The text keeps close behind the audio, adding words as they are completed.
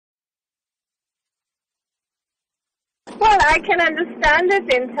Well, I can understand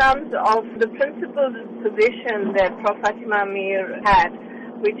it in terms of the principled position that Prof. Fatima Meer had,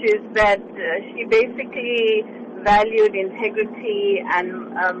 which is that she basically valued integrity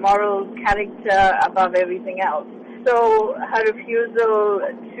and moral character above everything else. So her refusal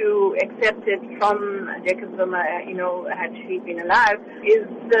to accept it from Jacob Zuma, had she been alive, is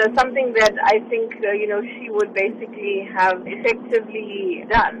something that I think, she would basically have effectively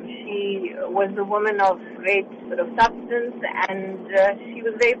done. She was a woman of great sort of substance, and she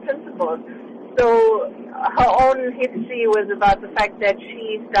was very principled. So her own history was about the fact that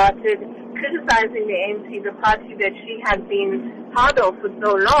she started criticizing the ANC, the party that she had been part of for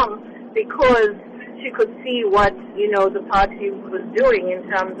so long, because she could see what, the party was doing in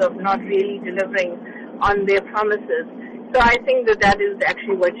terms of not really delivering on their promises. So I think that is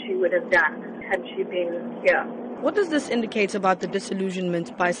actually what she would have done had she been here. What does this indicate about the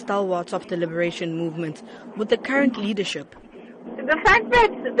disillusionment by stalwarts of the liberation movement with the current leadership? The fact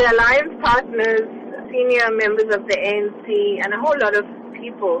that the alliance partners, senior members of the ANC, and a whole lot of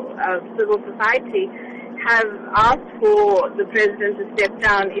people, civil society, have asked for the president to step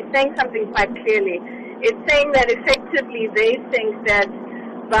down is saying something quite clearly. It's saying that effectively they think that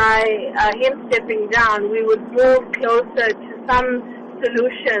by him stepping down, we would move closer to some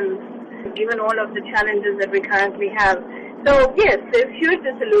solutions, given all of the challenges that we currently have. So yes, there's huge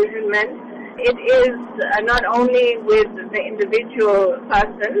disillusionment. It is not only with the individual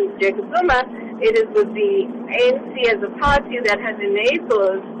person, Jacob Zuma, it is with the ANC as a party that has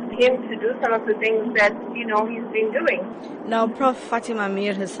enabled him to do some of the things that, he's been doing. Now, Prof. Fatima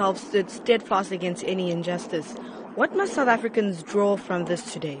Meer herself stood steadfast against any injustice. What must South Africans draw from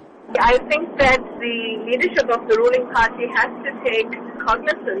this today? I think that the leadership of the ruling party has to take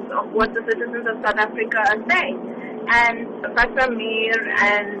cognizance of what the citizens of South Africa are saying. And Fatima Meer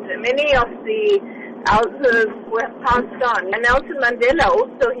and many of the elders who have passed on. And Nelson Mandela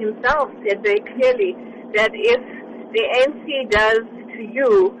also himself said very clearly that if the ANC does to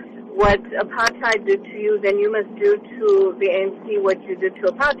you what apartheid did to you, then you must do to the ANC what you did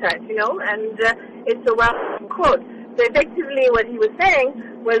to apartheid, and it's a well-known quote. So effectively what he was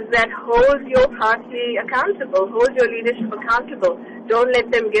saying was that hold your party accountable, hold your leadership accountable. Don't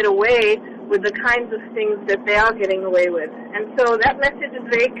let them get away with the kinds of things that they are getting away with. And so that message is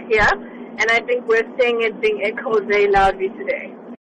very clear, and I think we're seeing it being echoed very loudly today.